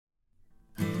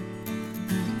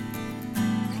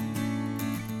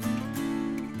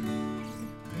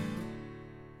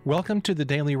Welcome to the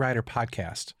Daily Writer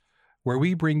Podcast, where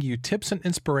we bring you tips and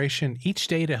inspiration each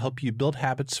day to help you build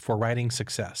habits for writing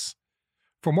success.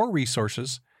 For more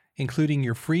resources, including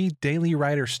your free Daily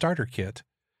Writer Starter Kit,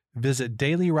 visit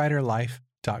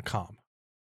dailywriterlife.com.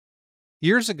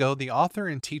 Years ago, the author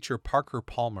and teacher Parker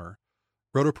Palmer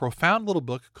wrote a profound little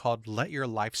book called Let Your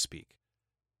Life Speak.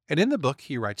 And in the book,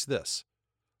 he writes this: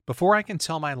 "Before I can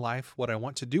tell my life what I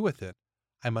want to do with it,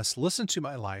 I must listen to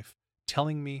my life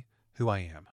telling me who I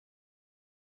am."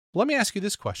 Let me ask you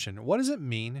this question. What does it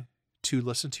mean to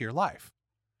listen to your life?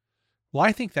 Well,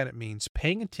 I think that it means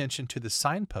paying attention to the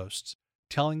signposts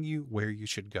telling you where you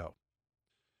should go.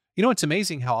 You know, it's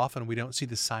amazing how often we don't see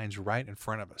the signs right in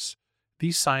front of us.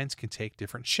 These signs can take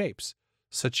different shapes,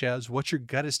 such as what your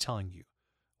gut is telling you,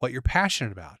 what you're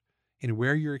passionate about, and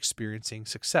where you're experiencing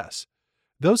success.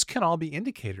 Those can all be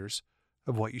indicators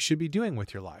of what you should be doing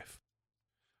with your life.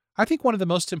 I think one of the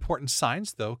most important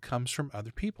signs, though, comes from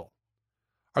other people.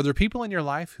 Are there people in your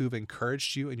life who've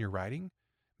encouraged you in your writing?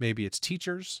 Maybe it's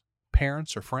teachers,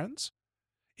 parents, or friends.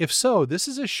 If so, this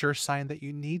is a sure sign that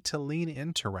you need to lean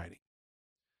into writing.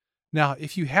 Now,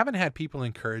 if you haven't had people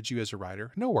encourage you as a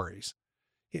writer, no worries.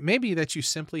 It may be that you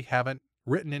simply haven't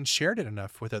written and shared it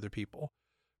enough with other people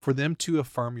for them to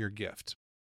affirm your gift.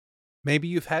 Maybe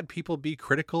you've had people be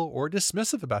critical or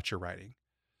dismissive about your writing.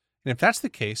 And if that's the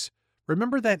case,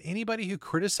 remember that anybody who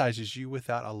criticizes you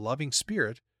without a loving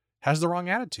spirit has the wrong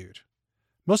attitude.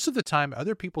 Most of the time,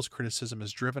 other people's criticism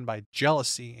is driven by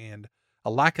jealousy and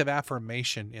a lack of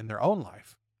affirmation in their own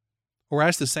life. Or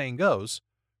as the saying goes,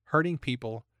 hurting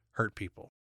people hurt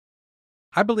people.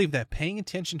 I believe that paying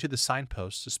attention to the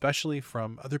signposts, especially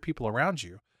from other people around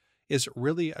you, is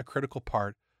really a critical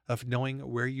part of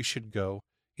knowing where you should go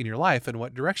in your life and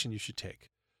what direction you should take.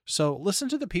 So listen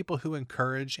to the people who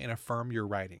encourage and affirm your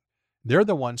writing. They're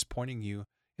the ones pointing you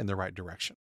in the right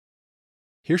direction.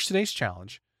 Here's today's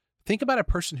challenge. Think about a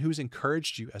person who's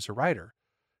encouraged you as a writer.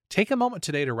 Take a moment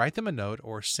today to write them a note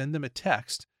or send them a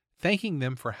text thanking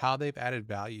them for how they've added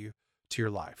value to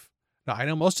your life. Now, I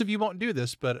know most of you won't do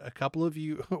this, but a couple of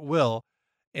you will.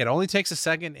 It only takes a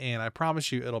second, and I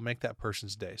promise you it'll make that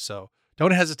person's day. So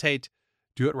don't hesitate.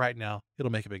 Do it right now.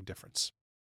 It'll make a big difference.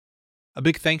 A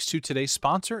big thanks to today's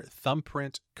sponsor,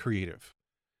 Thumbprint Creative.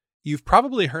 You've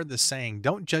probably heard the saying,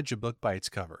 don't judge a book by its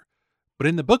cover. But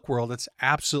in the book world, it's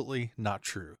absolutely not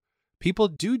true. People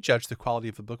do judge the quality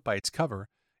of a book by its cover,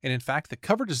 and in fact, the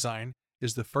cover design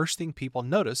is the first thing people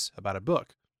notice about a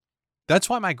book. That's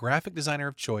why my graphic designer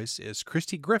of choice is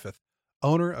Christy Griffith,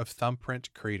 owner of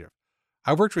Thumbprint Creative.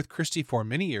 I've worked with Christy for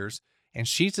many years, and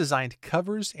she's designed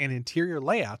covers and interior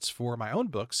layouts for my own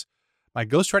books, my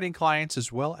ghostwriting clients,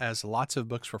 as well as lots of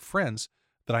books for friends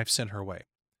that I've sent her way.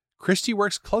 Christy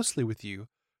works closely with you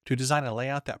to design a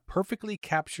layout that perfectly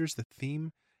captures the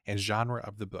theme and genre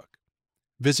of the book.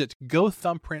 Visit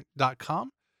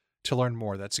gothumbprint.com to learn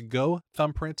more. That's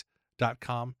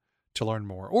gothumbprint.com to learn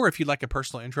more. Or if you'd like a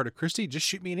personal intro to Christy, just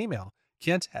shoot me an email,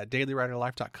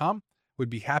 kent@dailywriterlife.com. Would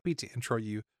be happy to intro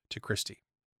you to Christy.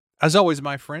 As always,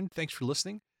 my friend, thanks for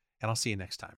listening, and I'll see you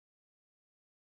next time.